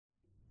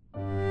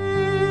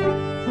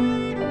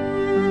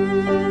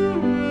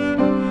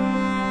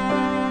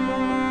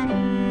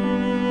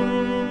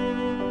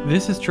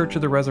This is Church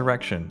of the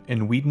Resurrection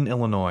in Wheaton,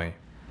 Illinois.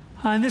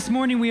 And this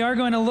morning we are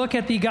going to look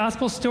at the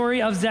gospel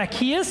story of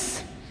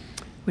Zacchaeus,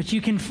 which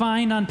you can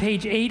find on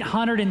page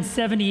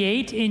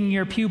 878 in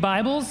your pew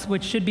Bibles,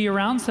 which should be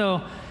around. So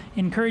I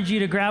encourage you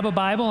to grab a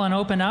Bible and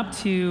open up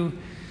to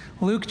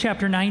Luke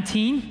chapter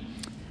 19.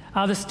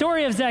 The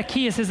story of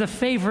Zacchaeus is a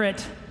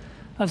favorite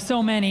of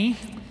so many.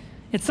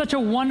 It's such a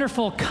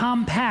wonderful,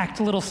 compact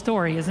little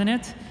story, isn't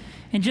it?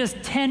 In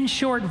just 10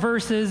 short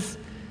verses,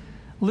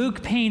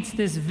 Luke paints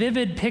this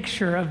vivid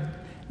picture of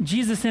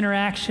Jesus'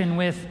 interaction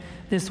with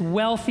this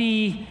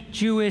wealthy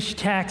Jewish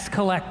tax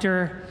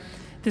collector,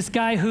 this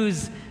guy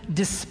who's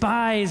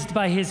despised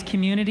by his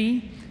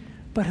community,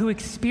 but who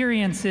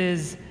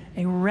experiences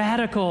a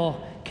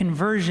radical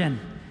conversion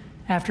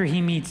after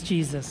he meets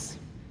Jesus.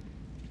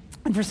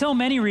 And for so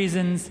many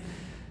reasons,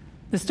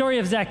 the story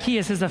of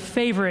Zacchaeus is a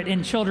favorite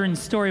in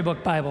children's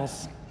storybook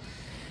Bibles.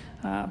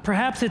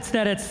 Perhaps it's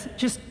that it's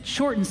just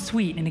short and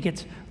sweet and it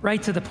gets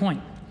right to the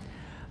point.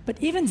 But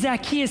even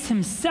Zacchaeus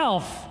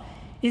himself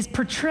is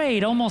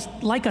portrayed almost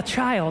like a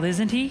child,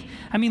 isn't he?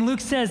 I mean, Luke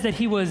says that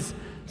he was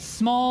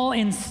small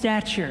in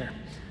stature.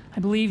 I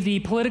believe the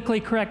politically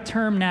correct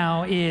term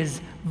now is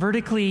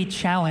vertically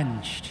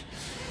challenged.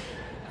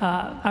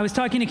 I was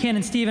talking to Ken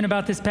and Stephen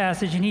about this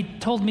passage, and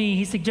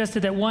he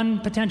suggested that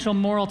one potential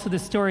moral to the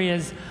story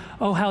is,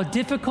 oh, how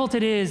difficult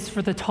it is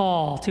for the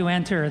tall to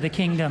enter the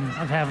kingdom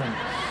of heaven.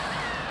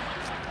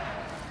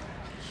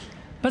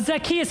 But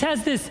Zacchaeus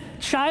has this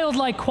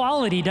childlike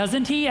quality,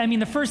 doesn't he? I mean,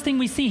 the first thing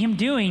we see him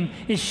doing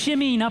is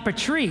shimmying up a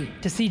tree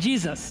to see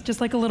Jesus, just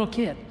like a little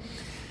kid.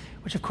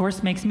 Which, of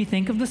course, makes me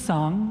think of the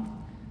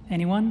song.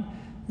 Anyone?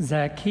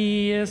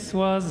 Zacchaeus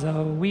was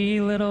a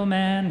wee little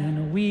man, and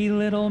a wee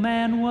little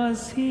man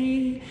was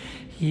he.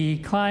 He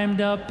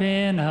climbed up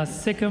in a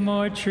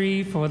sycamore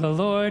tree for the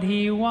Lord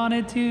he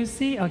wanted to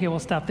see. Okay, we'll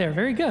stop there.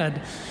 Very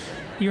good.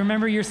 You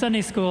remember your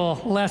Sunday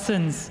school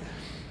lessons.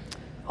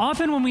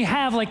 Often when we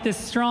have like this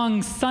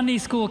strong Sunday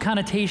school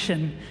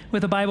connotation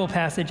with a Bible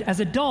passage,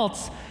 as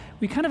adults,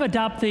 we kind of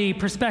adopt the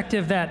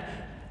perspective that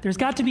there's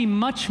got to be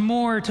much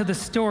more to the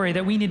story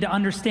that we need to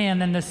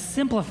understand than the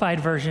simplified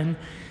version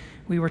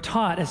we were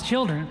taught as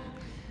children.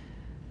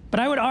 But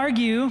I would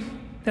argue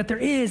that there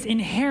is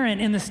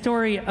inherent in the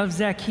story of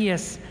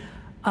Zacchaeus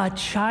a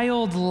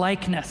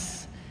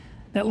childlikeness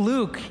that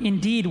Luke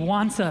indeed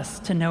wants us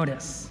to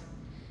notice.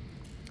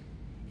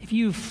 If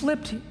you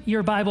flipped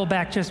your Bible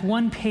back just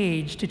one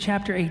page to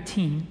chapter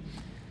 18,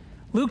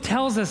 Luke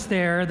tells us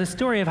there the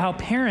story of how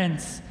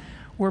parents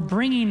were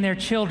bringing their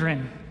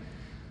children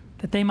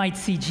that they might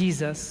see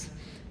Jesus.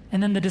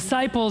 And then the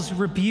disciples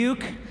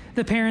rebuke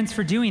the parents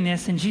for doing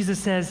this, and Jesus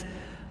says,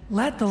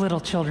 "Let the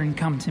little children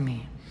come to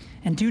me,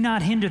 and do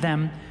not hinder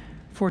them,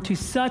 for to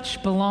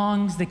such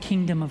belongs the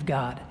kingdom of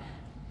God."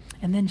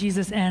 And then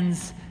Jesus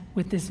ends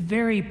with this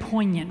very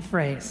poignant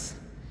phrase,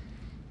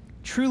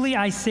 "Truly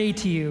I say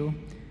to you,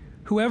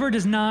 whoever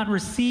does not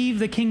receive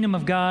the kingdom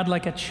of God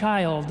like a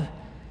child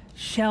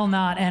shall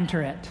not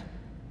enter it."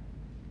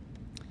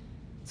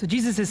 So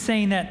Jesus is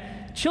saying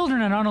that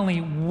children are not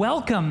only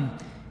welcome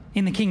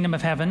in the kingdom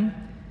of heaven,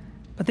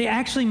 but they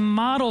actually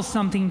model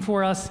something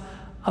for us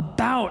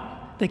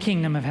about the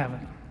kingdom of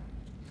heaven.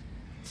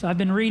 So I've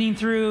been reading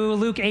through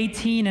Luke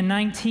 18 and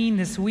 19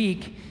 this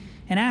week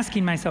and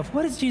asking myself,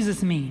 what does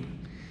Jesus mean?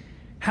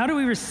 How do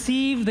we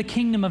receive the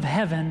kingdom of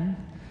heaven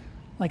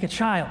like a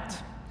child?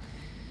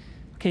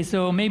 Okay,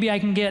 so maybe I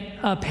can get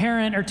a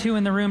parent or two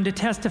in the room to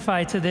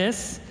testify to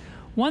this.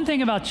 One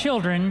thing about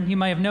children, you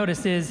might have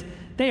noticed, is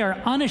they are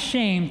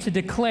unashamed to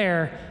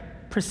declare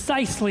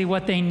precisely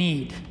what they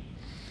need.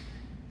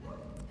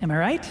 Am I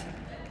right?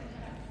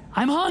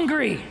 I'm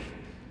hungry.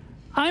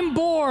 I'm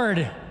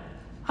bored.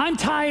 I'm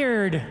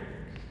tired.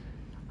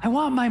 I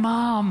want my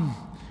mom.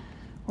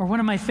 Or one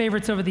of my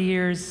favorites over the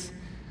years,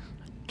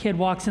 a kid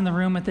walks in the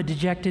room with a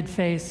dejected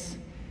face.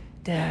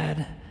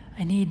 "Dad,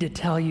 I need to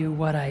tell you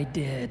what I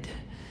did."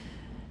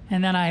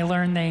 And then I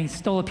learned they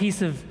stole a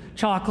piece of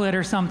chocolate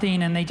or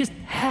something, and they just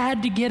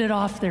had to get it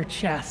off their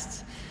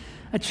chests.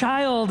 A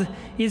child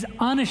is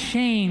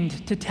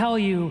unashamed to tell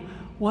you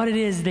what it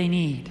is they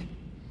need.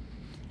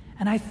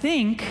 And I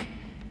think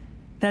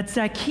that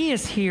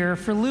Zacchaeus here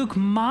for Luke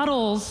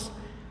models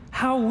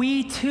how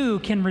we too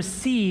can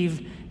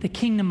receive the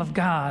kingdom of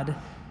God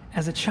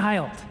as a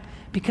child,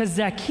 because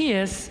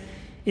Zacchaeus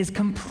is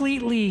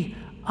completely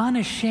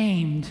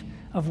unashamed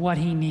of what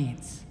he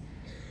needs.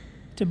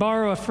 To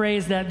borrow a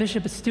phrase that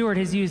Bishop Stewart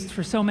has used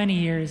for so many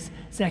years,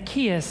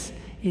 Zacchaeus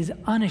is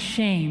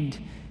unashamed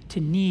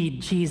to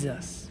need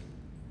Jesus.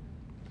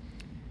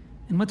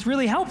 And what's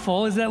really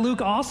helpful is that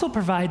Luke also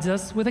provides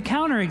us with a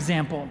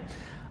counterexample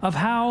of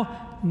how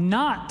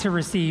not to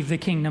receive the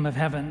kingdom of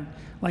heaven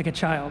like a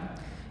child.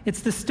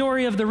 It's the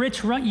story of the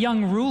rich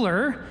young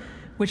ruler,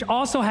 which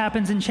also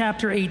happens in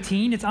chapter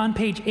 18. It's on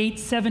page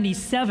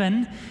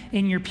 877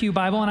 in your pew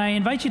Bible, and I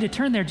invite you to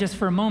turn there just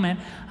for a moment.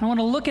 I want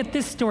to look at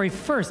this story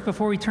first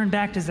before we turn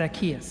back to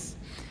Zacchaeus,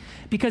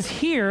 because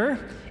here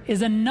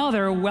is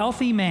another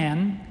wealthy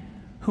man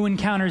who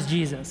encounters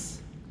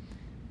Jesus.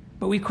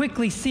 But we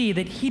quickly see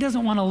that he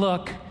doesn't want to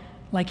look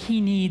like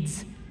he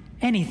needs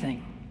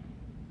anything.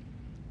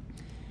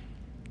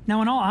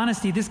 Now, in all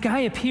honesty, this guy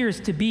appears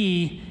to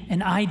be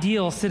an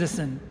ideal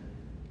citizen.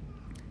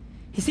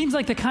 He seems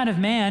like the kind of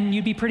man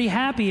you'd be pretty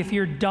happy if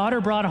your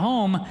daughter brought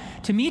home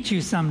to meet you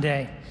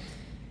someday.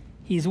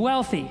 He's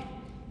wealthy.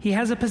 He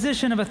has a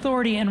position of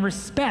authority and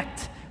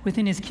respect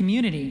within his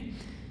community.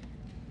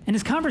 And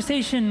his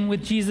conversation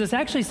with Jesus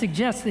actually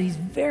suggests that he's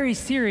very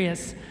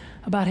serious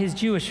about his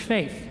Jewish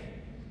faith.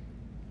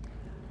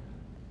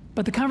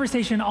 But the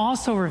conversation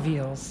also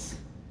reveals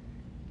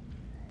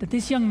that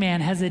this young man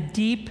has a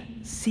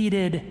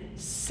deep-seated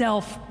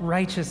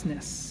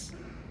self-righteousness.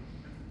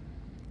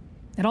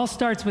 It all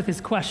starts with his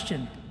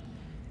question.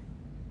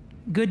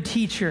 Good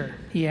teacher,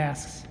 he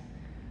asks,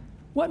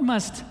 what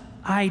must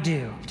I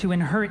do to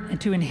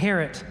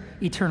inherit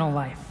eternal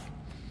life?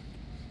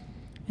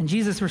 And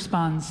Jesus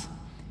responds,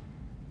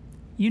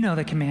 you know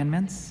the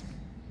commandments.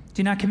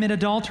 Do not commit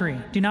adultery.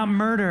 Do not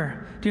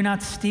murder. Do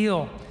not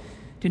steal.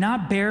 Do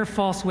not bear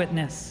false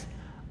witness.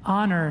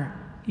 Honor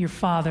your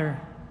father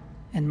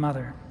and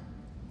mother.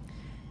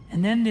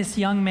 And then this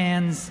young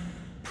man's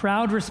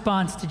proud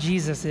response to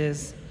Jesus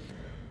is,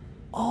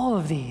 all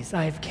of these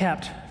I have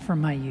kept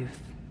from my youth.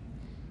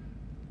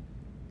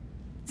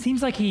 It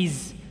seems like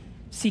he's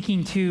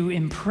seeking to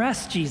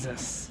impress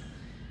Jesus.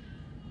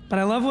 But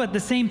I love what the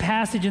same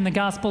passage in the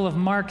Gospel of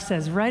Mark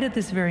says right at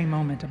this very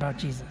moment about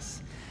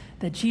Jesus,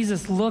 that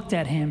Jesus looked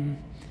at him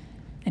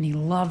and he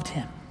loved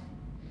him.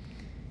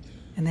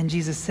 And then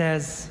Jesus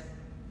says,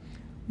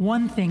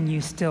 one thing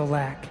you still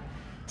lack.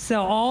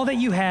 Sell all that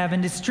you have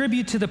and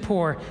distribute to the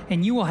poor,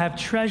 and you will have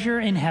treasure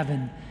in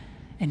heaven.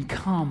 And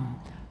come,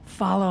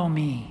 follow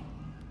me.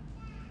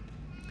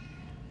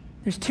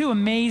 There's two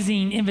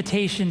amazing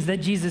invitations that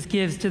Jesus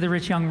gives to the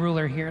rich young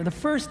ruler here. The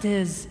first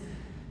is,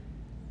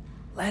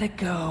 let it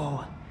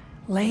go.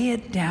 Lay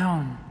it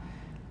down.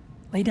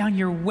 Lay down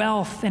your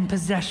wealth and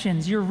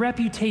possessions, your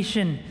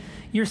reputation,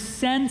 your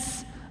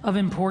sense of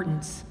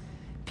importance,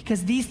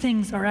 because these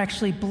things are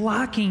actually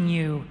blocking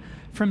you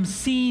from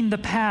seeing the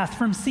path,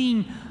 from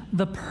seeing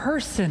the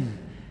person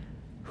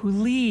who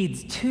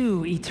leads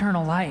to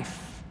eternal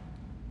life.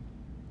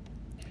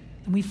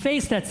 And we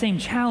face that same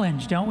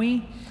challenge, don't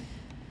we?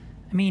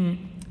 I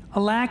mean, a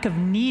lack of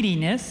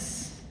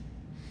neediness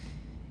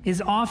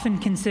is often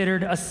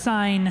considered a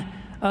sign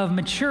of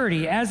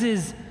maturity, as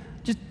is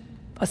just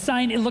a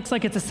sign, it looks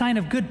like it's a sign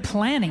of good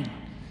planning.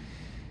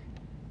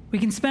 We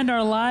can spend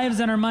our lives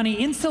and our money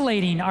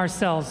insulating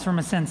ourselves from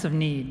a sense of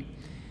need.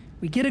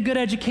 We get a good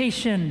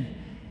education,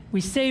 we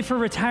save for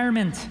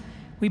retirement,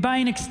 we buy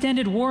an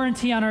extended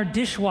warranty on our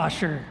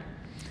dishwasher.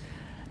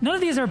 None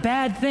of these are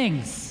bad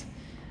things,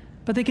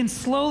 but they can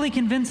slowly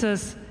convince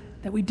us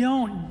that we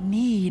don't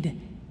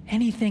need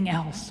anything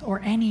else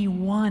or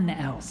anyone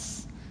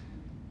else.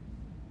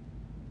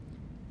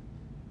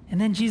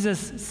 And then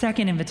Jesus'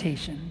 second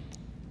invitation,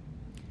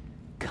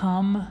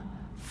 come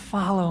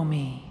follow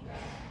me.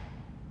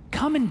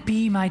 Come and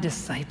be my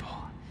disciple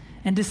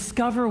and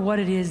discover what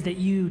it is that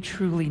you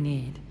truly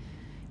need.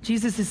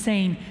 Jesus is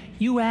saying,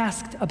 you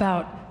asked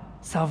about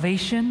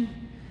salvation.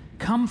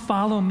 Come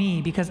follow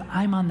me because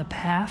I'm on the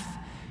path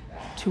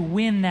to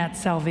win that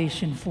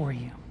salvation for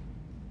you.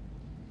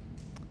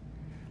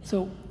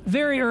 So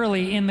very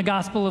early in the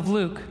Gospel of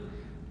Luke,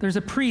 there's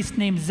a priest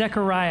named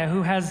Zechariah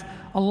who has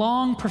a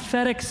long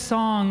prophetic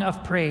song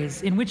of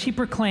praise in which he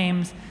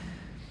proclaims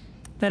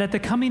that at the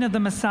coming of the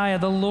Messiah,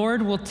 the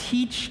Lord will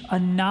teach a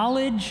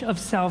knowledge of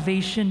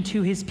salvation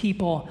to his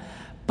people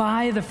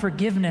by the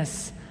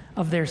forgiveness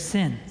of their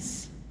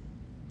sins.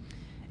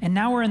 And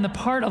now we're in the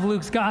part of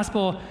Luke's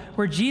gospel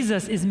where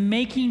Jesus is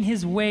making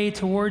his way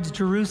towards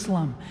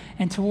Jerusalem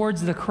and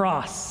towards the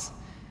cross.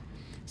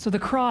 So the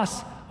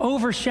cross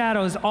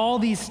overshadows all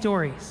these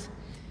stories.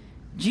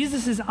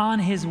 Jesus is on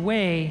his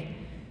way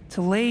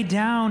to lay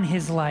down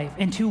his life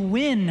and to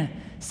win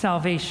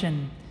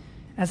salvation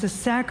as a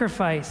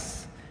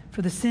sacrifice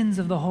for the sins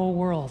of the whole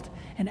world.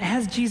 And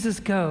as Jesus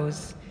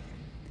goes,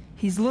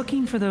 he's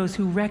looking for those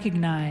who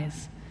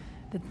recognize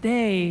that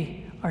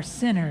they are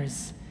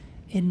sinners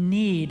in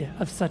need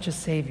of such a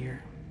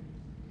Savior.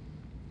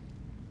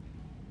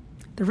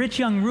 The rich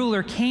young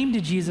ruler came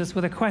to Jesus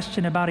with a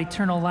question about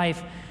eternal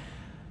life,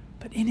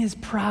 but in his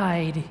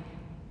pride,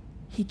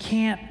 he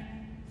can't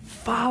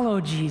follow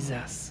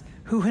Jesus,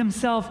 who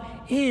himself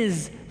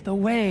is the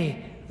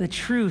way, the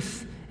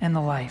truth, and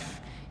the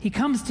life. He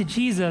comes to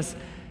Jesus,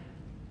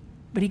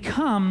 but he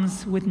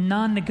comes with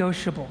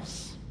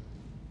non-negotiables,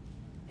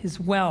 his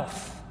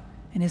wealth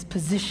and his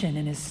position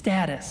and his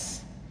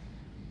status.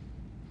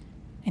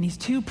 And he's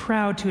too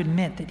proud to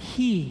admit that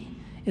he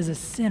is a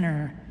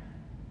sinner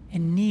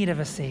in need of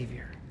a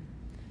Savior.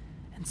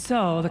 And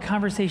so the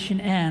conversation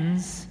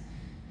ends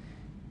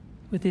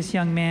with this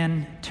young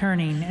man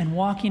turning and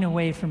walking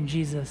away from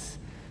Jesus,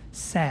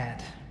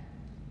 sad.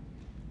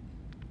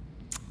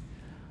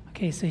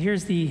 Okay, so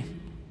here's the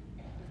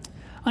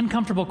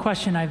uncomfortable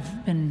question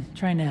I've been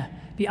trying to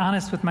be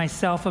honest with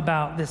myself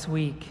about this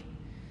week.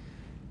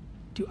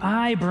 Do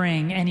I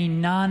bring any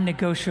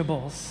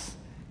non-negotiables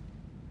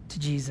to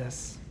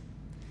Jesus?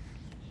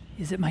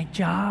 Is it my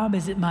job?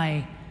 Is it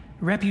my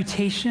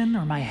reputation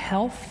or my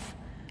health?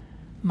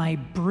 My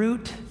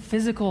brute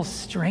physical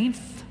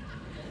strength?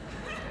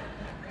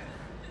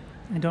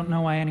 I don't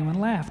know why anyone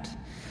laughed.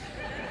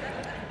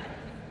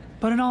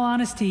 But in all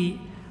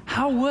honesty,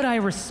 how would I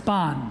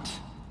respond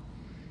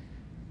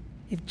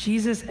if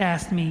Jesus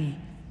asked me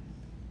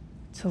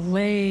to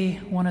lay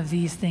one of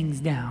these things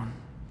down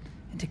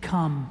and to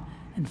come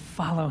and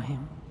follow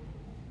him?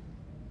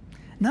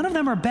 None of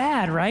them are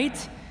bad,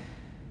 right?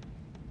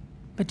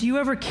 But do you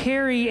ever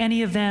carry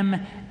any of them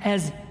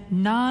as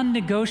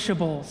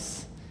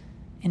non-negotiables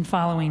in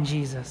following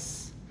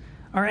Jesus?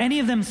 Are any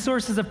of them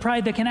sources of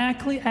pride that can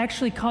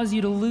actually cause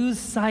you to lose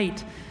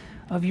sight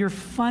of your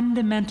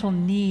fundamental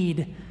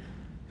need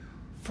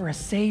for a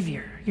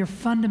Savior, your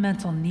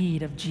fundamental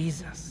need of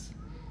Jesus?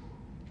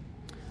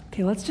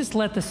 Okay, let's just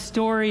let the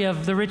story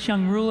of the rich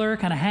young ruler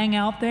kind of hang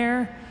out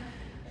there.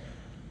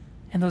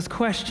 And those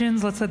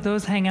questions, let's let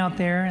those hang out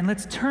there. And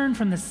let's turn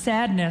from the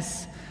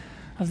sadness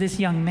of this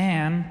young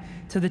man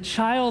to the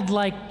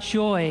childlike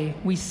joy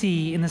we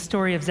see in the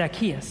story of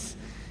Zacchaeus.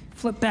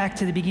 Flip back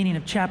to the beginning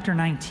of chapter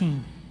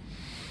 19.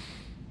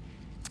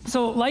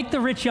 So, like the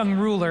rich young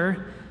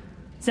ruler,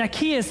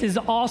 Zacchaeus is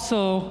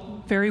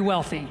also very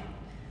wealthy,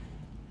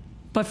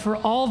 but for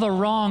all the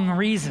wrong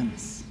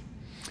reasons.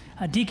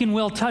 Deacon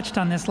Will touched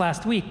on this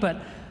last week,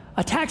 but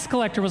a tax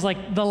collector was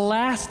like the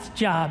last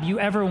job you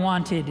ever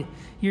wanted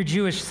your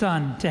Jewish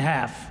son to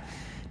have.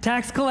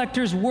 Tax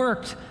collectors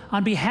worked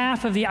on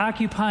behalf of the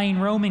occupying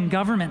Roman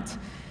government,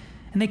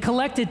 and they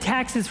collected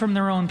taxes from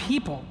their own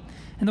people.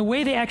 And the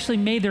way they actually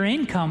made their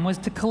income was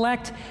to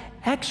collect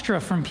extra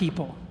from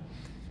people.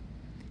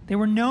 They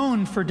were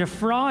known for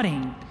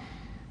defrauding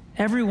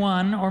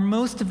everyone or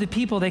most of the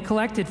people they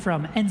collected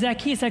from. And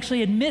Zacchaeus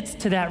actually admits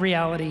to that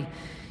reality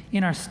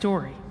in our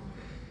story.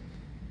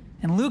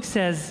 And Luke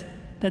says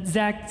that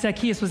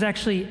Zacchaeus was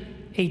actually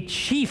a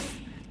chief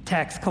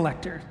tax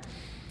collector.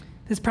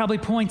 This probably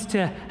points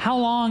to how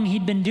long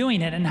he'd been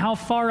doing it and how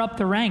far up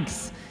the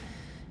ranks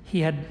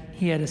he had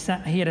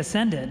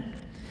ascended.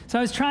 So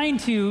I was trying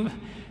to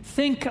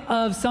think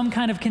of some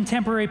kind of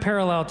contemporary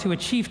parallel to a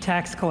chief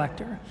tax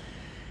collector.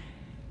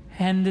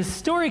 And this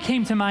story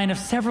came to mind of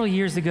several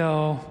years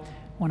ago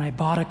when I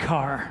bought a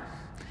car.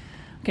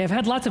 Okay, I've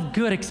had lots of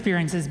good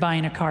experiences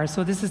buying a car,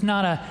 so this is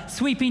not a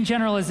sweeping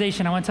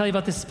generalization. I want to tell you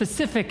about this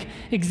specific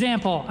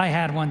example I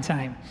had one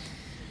time.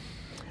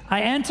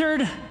 I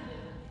entered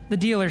the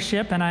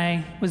dealership and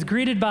I was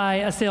greeted by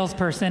a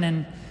salesperson,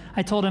 and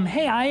I told him,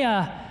 hey,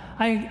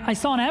 I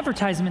saw an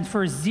advertisement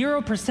for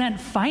 0%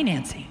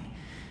 financing.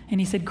 And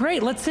he said,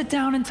 great, let's sit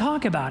down and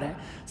talk about it.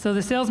 So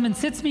the salesman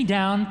sits me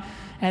down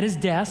at his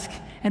desk,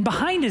 and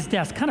behind his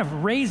desk, kind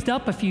of raised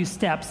up a few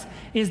steps,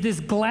 is this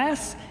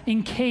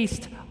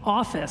glass-encased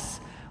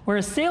office where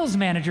a sales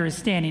manager is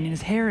standing, and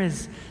his hair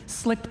is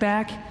slicked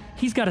back.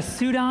 He's got a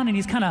suit on, and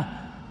he's kind of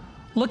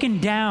looking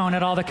down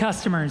at all the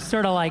customers,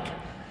 sort of like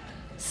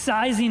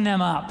sizing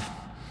them up.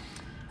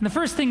 And the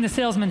first thing the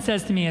salesman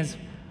says to me is,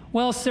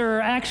 well,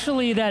 sir,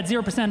 actually that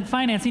 0%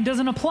 financing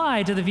doesn't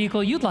apply to the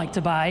vehicle you'd like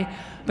to buy,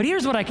 but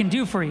here's what I can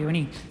do for you. And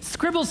he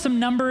scribbles some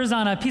numbers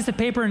on a piece of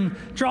paper and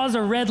draws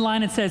a red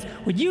line and says,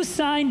 would you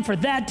sign for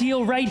that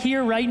deal right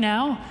here, right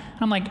now?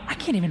 And I'm like, I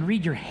can't even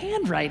read your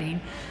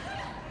handwriting.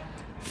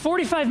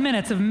 45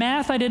 minutes of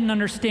math I didn't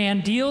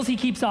understand, deals he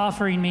keeps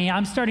offering me.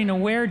 I'm starting to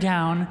wear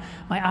down.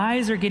 My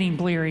eyes are getting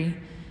bleary.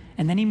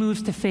 And then he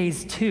moves to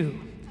phase 2.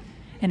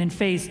 And in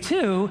phase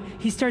 2,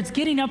 he starts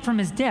getting up from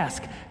his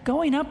desk,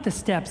 going up the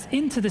steps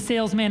into the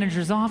sales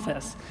manager's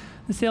office.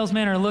 The sales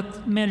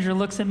manager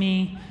looks at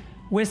me,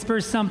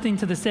 whispers something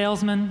to the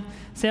salesman.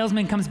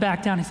 Salesman comes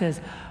back down. He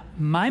says,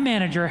 my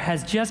manager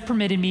has just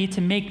permitted me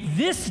to make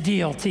this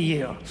deal to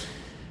you.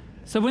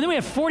 So when we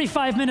have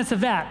 45 minutes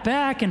of that,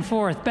 back and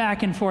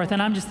forth,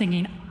 and I'm just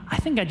thinking, I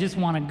think I just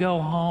want to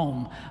go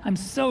home. I'm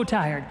so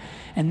tired.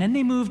 And then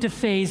they move to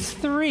phase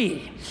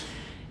 3.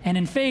 And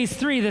in phase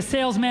 3, the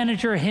sales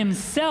manager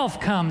himself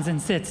comes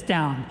and sits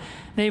down.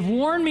 They've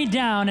worn me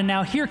down, and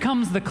now here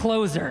comes the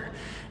closer.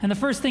 And the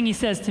first thing he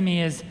says to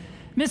me is,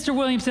 Mr.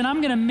 Williamson,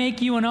 I'm going to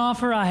make you an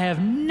offer I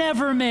have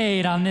never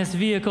made on this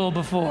vehicle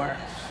before.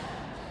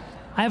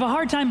 I have a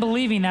hard time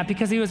believing that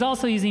because he was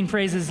also using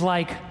phrases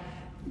like,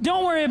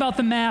 don't worry about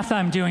the math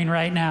I'm doing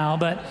right now,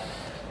 but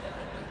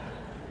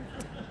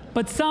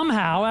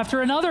somehow,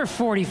 after another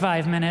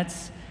 45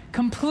 minutes,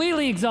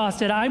 completely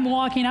exhausted, I'm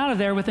walking out of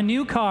there with a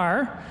new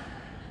car,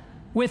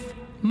 with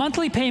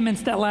monthly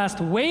payments that last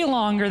way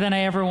longer than I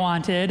ever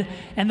wanted,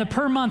 and the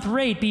per month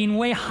rate being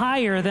way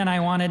higher than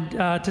I wanted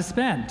to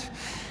spend.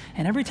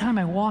 And every time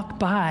I walk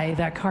by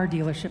that car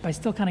dealership, I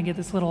still kind of get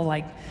this little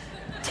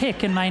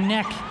tick in my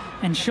neck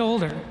and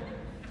shoulder.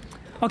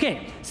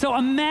 Okay, so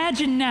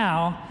imagine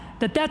now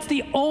that that's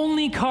the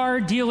only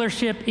car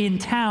dealership in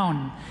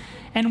town,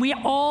 and we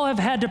all have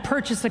had to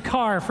purchase a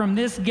car from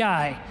this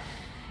guy.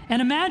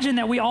 And imagine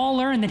that we all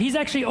learn that he's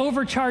actually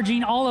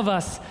overcharging all of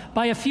us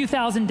by a few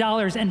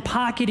 $1,000s and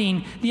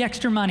pocketing the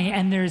extra money,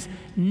 and there's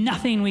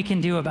nothing we can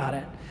do about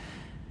it.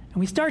 And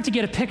we start to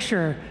get a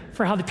picture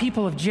for how the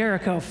people of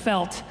Jericho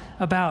felt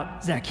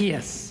about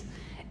Zacchaeus.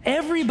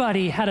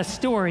 Everybody had a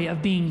story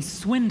of being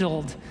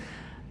swindled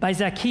by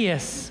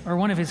Zacchaeus or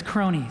one of his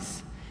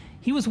cronies.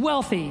 He was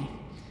wealthy,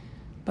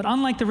 but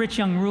unlike the rich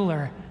young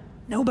ruler,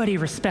 nobody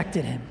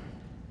respected him.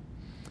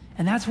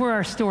 And that's where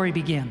our story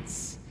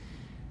begins.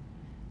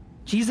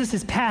 Jesus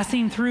is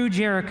passing through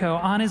Jericho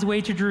on his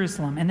way to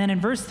Jerusalem. And then in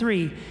verse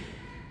 3,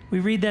 we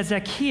read that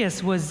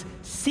Zacchaeus was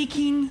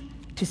seeking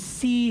to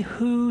see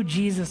who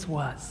Jesus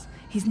was.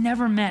 He's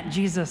never met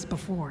Jesus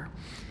before.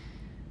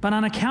 But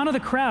on account of the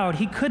crowd,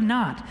 he could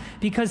not,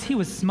 because he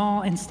was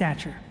small in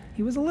stature.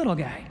 He was a little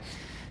guy.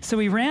 So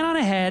he ran on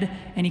ahead,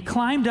 and he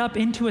climbed up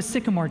into a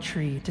sycamore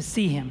tree to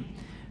see him,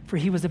 for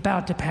he was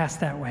about to pass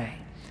that way.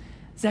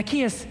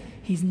 Zacchaeus,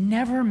 he's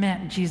never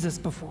met Jesus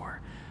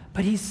before,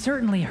 but he's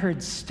certainly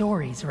heard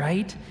stories,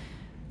 right?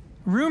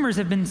 Rumors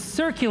have been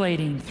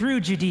circulating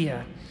through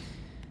Judea,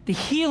 the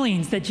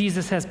healings that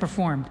Jesus has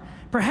performed.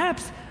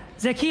 Perhaps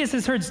Zacchaeus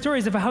has heard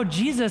stories of how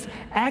Jesus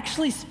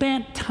actually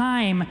spent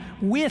time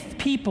with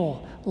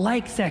people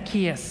like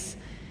Zacchaeus,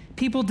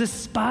 people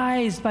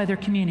despised by their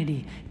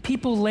community,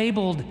 people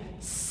labeled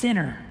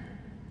sinner.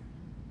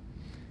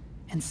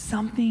 And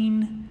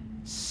something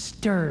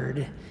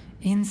stirred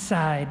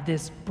inside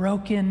this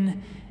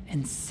broken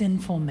and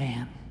sinful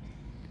man.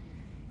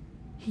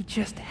 He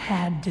just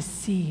had to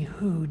see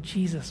who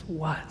Jesus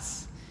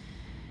was.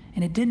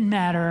 And it didn't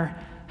matter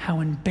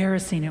how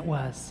embarrassing it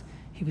was.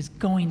 He was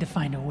going to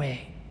find a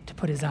way to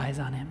put his eyes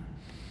on him.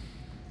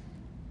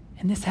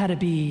 And this had to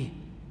be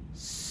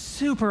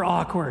super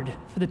awkward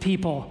for the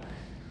people.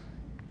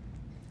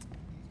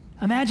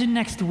 Imagine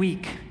next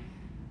week,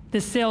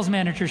 this sales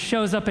manager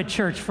shows up at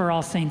church for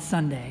All Saints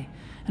Sunday,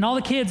 and all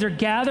the kids are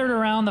gathered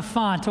around the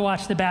font to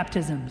watch the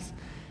baptisms.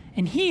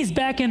 And he's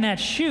back in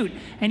that chute,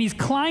 and he's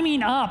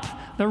climbing up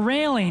the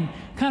railing,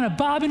 kind of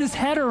bobbing his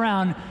head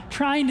around,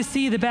 trying to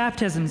see the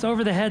baptisms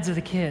over the heads of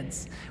the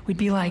kids. We'd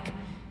be like,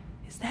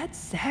 is that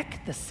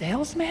Zach, the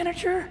sales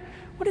manager?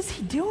 What is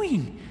he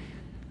doing?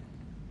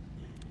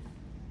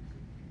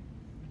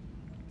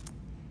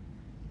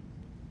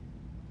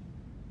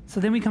 So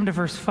then we come to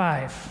verse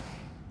 5.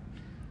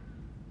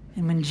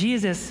 And when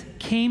Jesus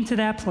came to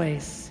that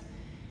place,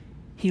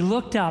 he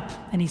looked up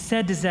and he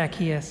said to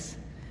Zacchaeus,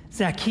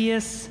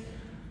 Zacchaeus,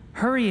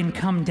 hurry and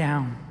come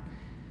down,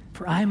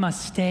 for I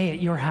must stay at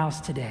your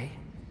house today.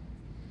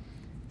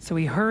 So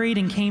he hurried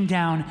and came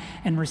down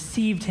and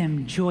received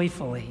him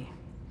joyfully.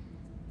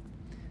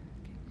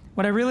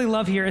 What I really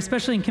love here,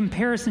 especially in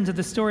comparison to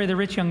the story of the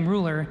rich young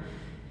ruler,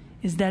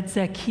 is that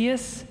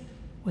Zacchaeus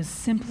was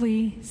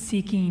simply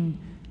seeking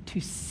to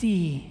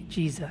see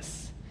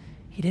Jesus.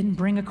 He didn't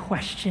bring a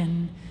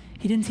question.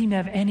 He didn't seem to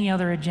have any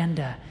other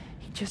agenda.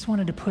 He just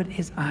wanted to put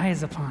his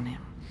eyes upon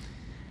him.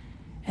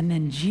 And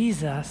then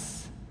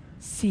Jesus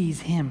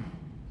sees him.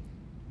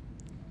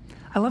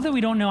 I love that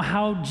we don't know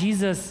how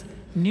Jesus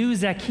knew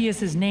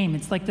Zacchaeus' name.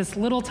 It's like this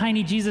little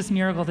tiny Jesus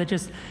miracle that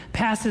just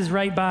passes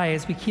right by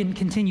as we can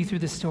continue through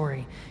the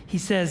story. He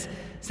says,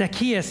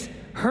 Zacchaeus,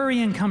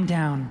 hurry and come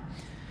down,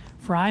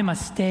 for I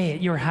must stay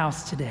at your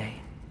house today.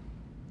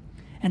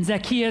 And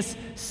Zacchaeus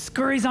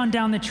scurries on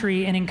down the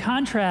tree, and in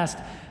contrast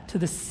to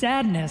the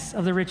sadness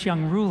of the rich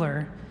young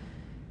ruler,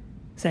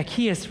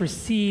 Zacchaeus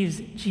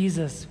receives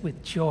Jesus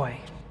with joy.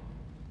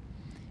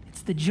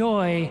 It's the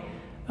joy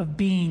of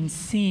being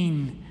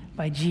seen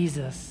by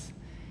Jesus.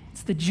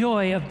 It's the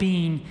joy of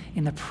being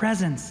in the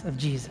presence of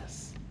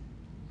Jesus.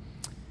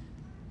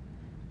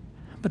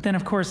 But then,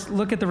 of course,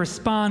 look at the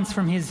response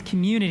from his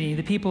community,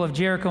 the people of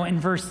Jericho, in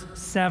verse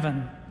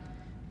 7.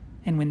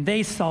 And when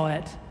they saw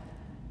it,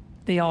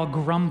 they all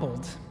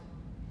grumbled.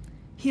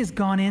 He has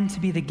gone in to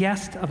be the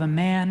guest of a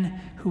man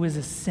who is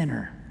a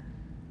sinner.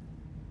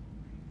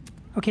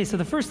 Okay, so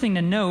the first thing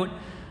to note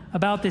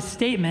about this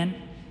statement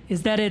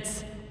is that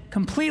it's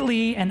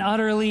completely and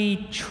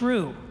utterly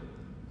true,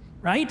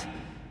 right?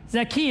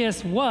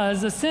 Zacchaeus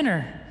was a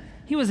sinner.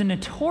 He was a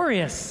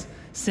notorious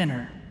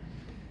sinner.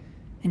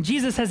 And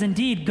Jesus has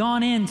indeed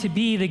gone in to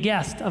be the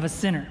guest of a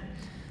sinner.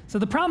 So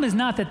the problem is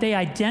not that they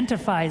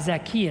identify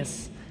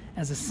Zacchaeus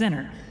as a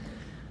sinner.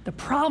 The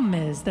problem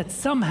is that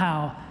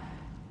somehow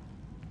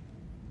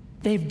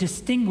they've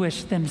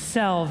distinguished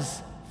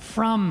themselves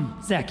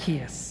from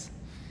Zacchaeus.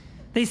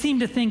 They seem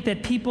to think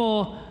that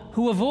people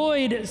who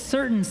avoid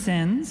certain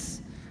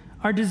sins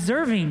are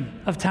deserving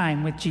of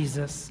time with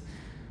Jesus,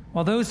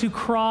 while those who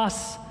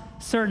cross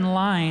certain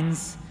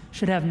lines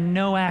should have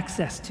no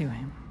access to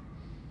him.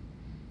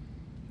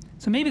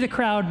 So maybe the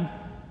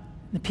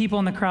people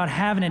in the crowd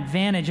have an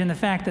advantage in the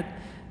fact that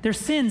their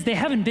sins, they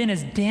haven't been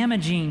as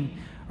damaging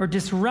or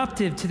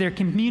disruptive to their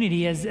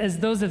community as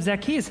those of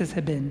Zacchaeus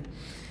had been.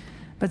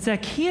 But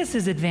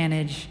Zacchaeus'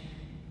 advantage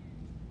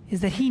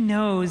is that he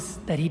knows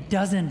that he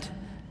doesn't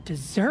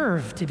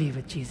deserve to be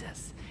with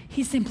Jesus.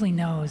 He simply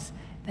knows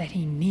that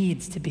he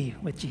needs to be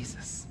with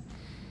Jesus.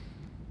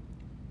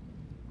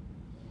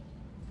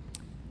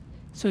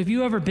 So have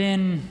you ever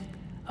been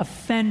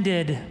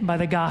offended by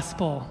the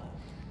gospel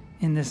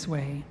in this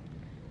way?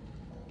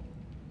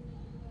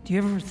 Do you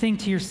ever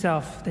think to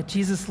yourself that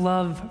Jesus'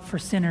 love for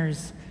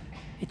sinners,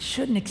 it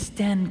shouldn't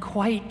extend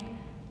quite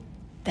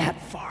that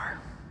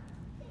far?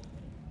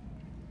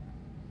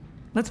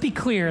 Let's be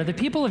clear, the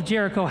people of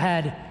Jericho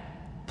had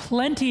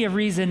plenty of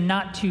reason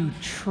not to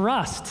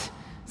trust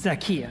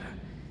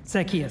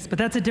Zacchaeus, but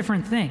that's a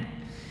different thing.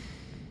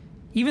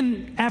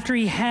 Even after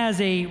he has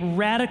a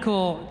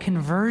radical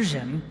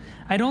conversion,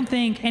 I don't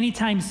think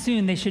anytime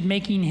soon they should be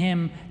making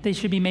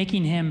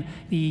him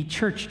the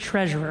church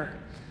treasurer.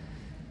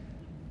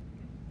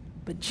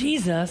 But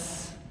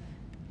Jesus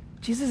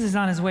is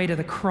on his way to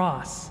the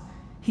cross.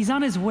 He's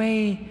on his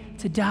way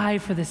to die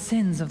for the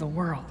sins of the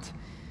world.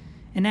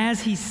 And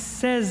as he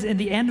says in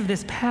the end of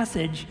this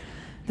passage,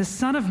 the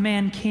Son of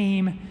Man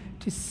came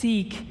to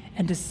seek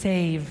and to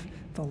save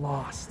the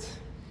lost.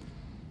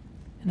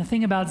 And the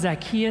thing about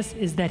Zacchaeus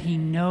is that he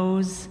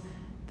knows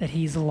that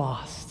he's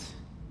lost.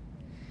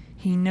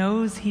 He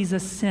knows he's a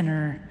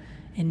sinner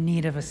in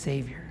need of a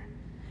Savior.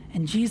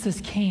 And Jesus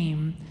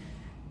came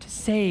to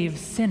save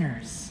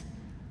sinners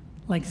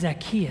like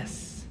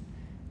Zacchaeus.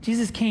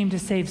 Jesus came to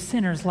save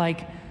sinners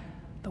like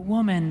the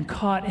woman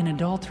caught in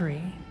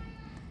adultery.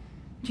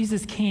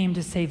 Jesus came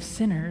to save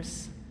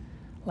sinners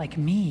like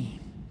me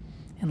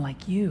and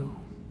like you.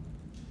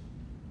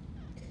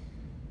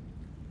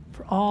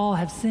 For all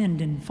have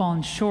sinned and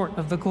fallen short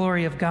of the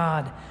glory of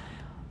God.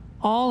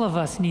 All of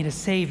us need a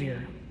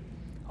Savior.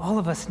 All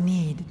of us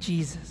need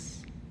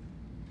Jesus.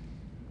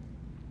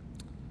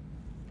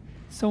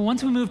 So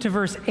once we move to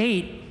verse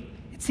 8,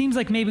 it seems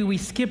like maybe we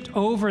skipped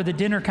over the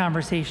dinner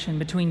conversation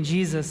between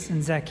Jesus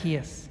and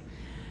Zacchaeus.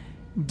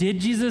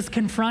 Did Jesus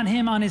confront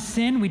him on his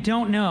sin? We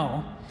don't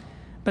know.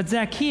 But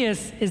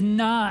Zacchaeus is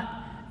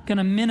not going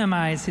to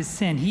minimize his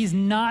sin. He's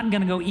not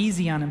going to go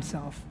easy on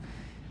himself.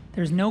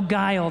 There's no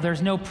guile,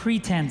 there's no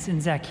pretense in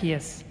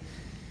Zacchaeus.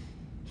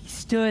 He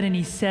stood and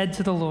he said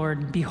to the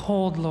Lord,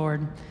 "Behold,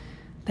 Lord,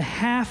 the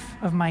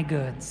half of my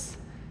goods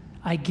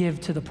I give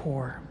to the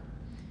poor.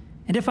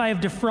 And if I have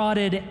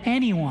defrauded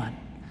anyone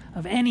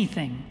of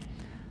anything,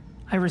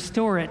 I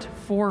restore it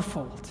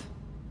fourfold."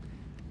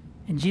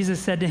 And Jesus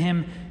said to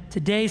him,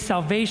 "Today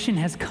salvation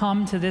has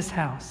come to this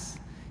house,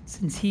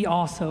 since he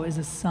also is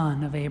a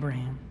son of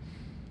Abraham."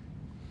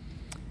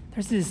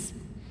 There's this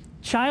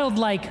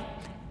childlike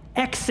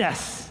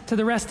excess to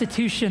the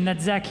restitution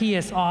that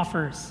Zacchaeus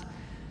offers.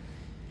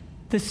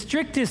 The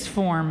strictest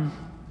form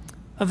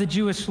of the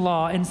Jewish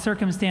law in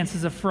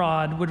circumstances of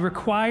fraud would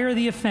require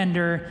the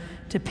offender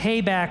to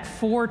pay back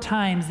 4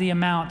 times the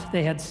amount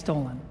they had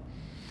stolen.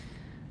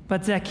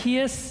 But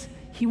Zacchaeus,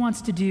 he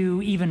wants to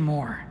do even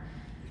more.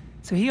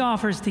 So he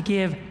offers to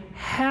give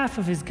half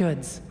of his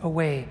goods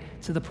away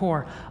to the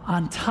poor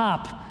on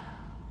top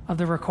of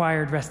the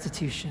required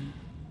restitution.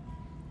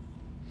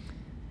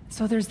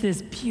 So there's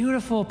this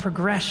beautiful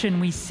progression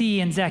we see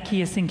in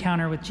Zacchaeus'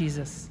 encounter with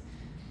Jesus.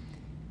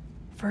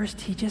 First,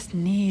 he just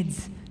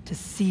needs to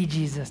see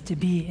Jesus, to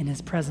be in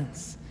his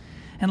presence.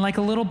 And like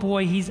a little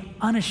boy, he's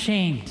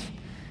unashamed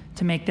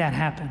to make that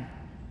happen.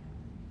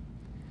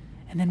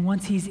 And then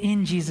once he's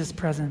in Jesus'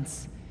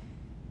 presence,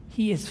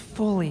 he is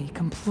fully,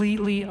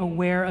 completely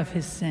aware of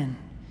his sin.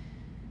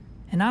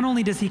 And not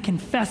only does he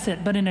confess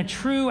it, but in a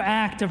true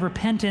act of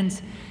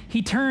repentance,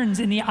 he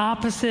turns in the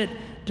opposite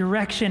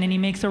direction and he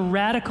makes a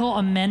radical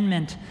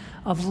amendment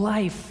of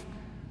life,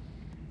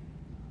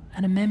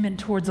 an amendment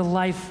towards a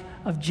life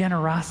of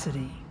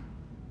generosity.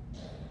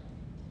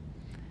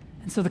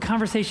 And so the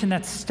conversation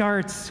that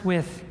starts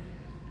with,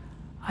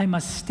 "I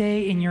must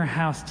stay in your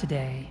house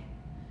today,"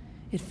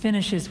 it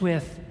finishes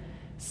with,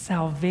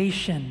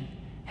 "Salvation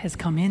has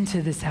come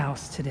into this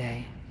house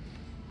today."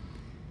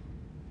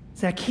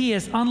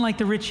 Zacchaeus, unlike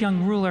the rich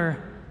young ruler,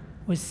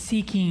 was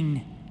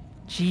seeking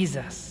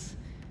Jesus.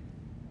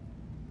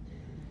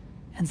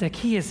 And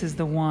Zacchaeus is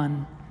the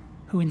one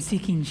who, in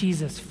seeking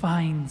Jesus,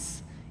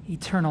 finds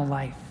eternal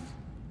life.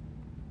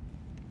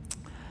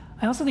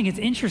 I also think it's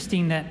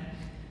interesting that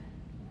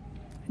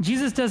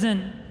Jesus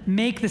doesn't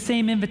make the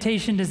same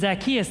invitation to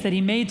Zacchaeus that he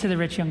made to the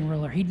rich young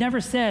ruler. He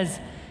never says,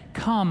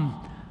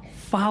 "Come,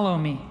 follow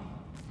me."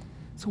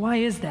 So why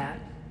is that?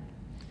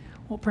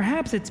 Well,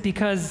 perhaps it's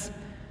because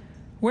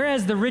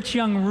whereas the rich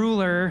young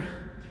ruler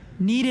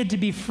needed to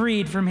be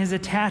freed from his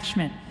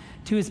attachment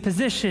to his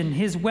position,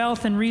 his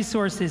wealth and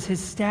resources, his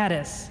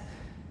status,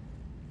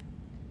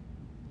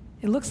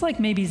 it looks like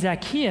maybe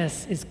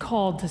Zacchaeus is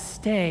called to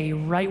stay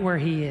right where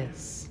he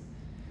is.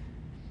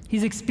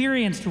 He's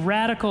experienced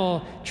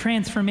radical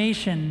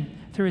transformation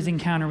through his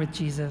encounter with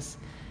Jesus.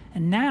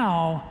 And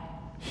now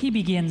he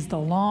begins the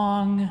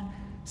long,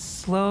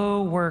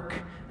 slow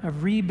work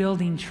of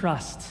rebuilding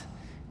trust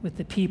with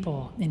the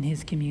people in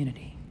his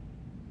community.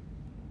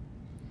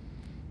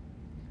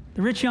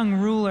 The rich young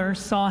ruler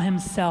saw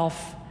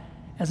himself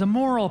as a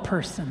moral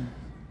person,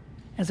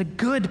 as a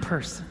good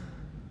person.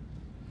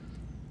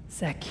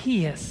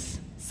 Zacchaeus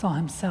saw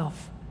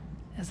himself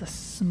as a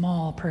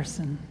small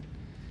person,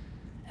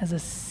 as a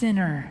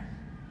sinner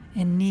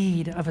in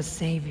need of a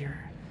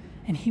Savior.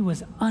 and he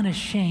was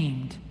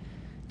unashamed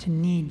to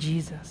need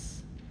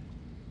Jesus.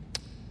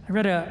 I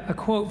read a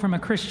quote from a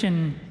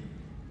Christian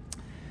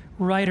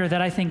writer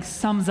that I think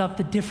sums up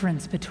the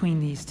difference between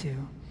these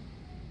two.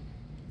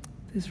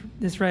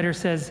 This writer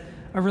says,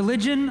 "A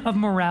religion of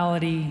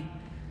morality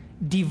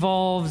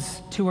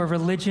devolves to a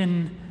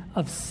religion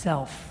of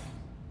self.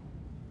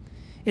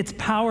 It's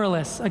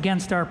powerless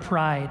against our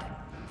pride.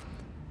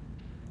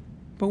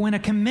 But when a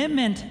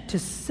commitment to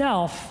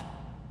self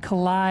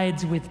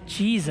collides with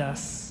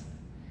Jesus,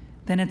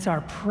 then it's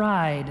our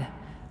pride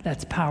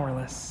that's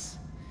powerless,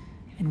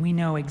 and we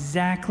know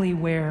exactly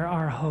where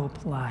our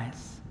hope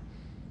lies."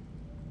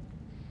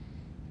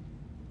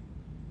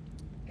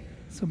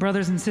 So,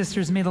 brothers and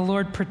sisters, may the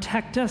Lord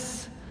protect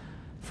us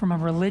from a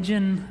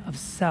religion of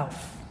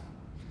self,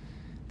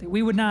 that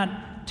we would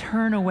not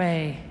turn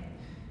away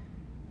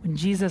when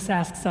Jesus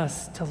asks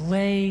us to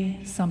lay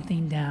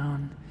something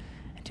down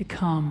and to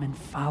come and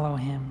follow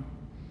him.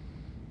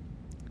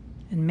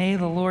 And may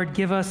the Lord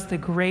give us the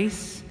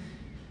grace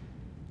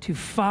to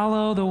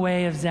follow the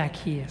way of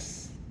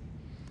Zacchaeus,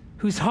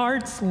 whose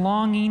heart's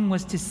longing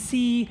was to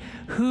see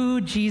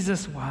who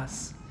Jesus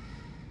was,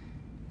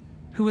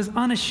 who was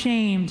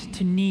unashamed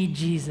to need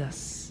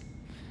Jesus.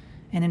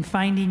 And in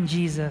finding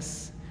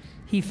Jesus,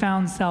 he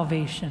found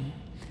salvation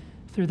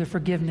through the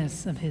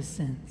forgiveness of his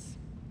sins.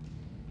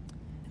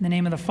 In the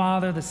name of the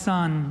Father, the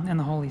Son, and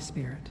the Holy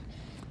Spirit.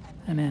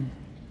 Amen.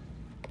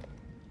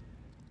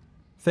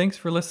 Thanks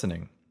for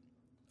listening.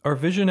 Our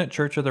vision at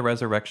Church of the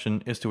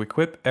Resurrection is to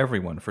equip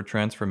everyone for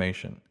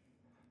transformation.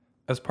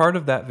 As part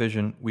of that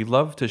vision, we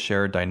love to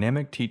share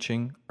dynamic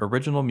teaching,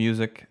 original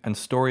music, and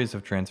stories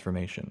of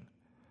transformation.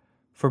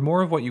 For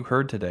more of what you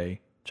heard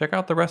today, check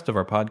out the rest of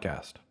our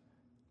podcast.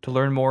 To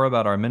learn more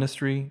about our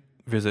ministry,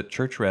 visit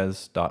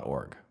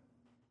churchres.org.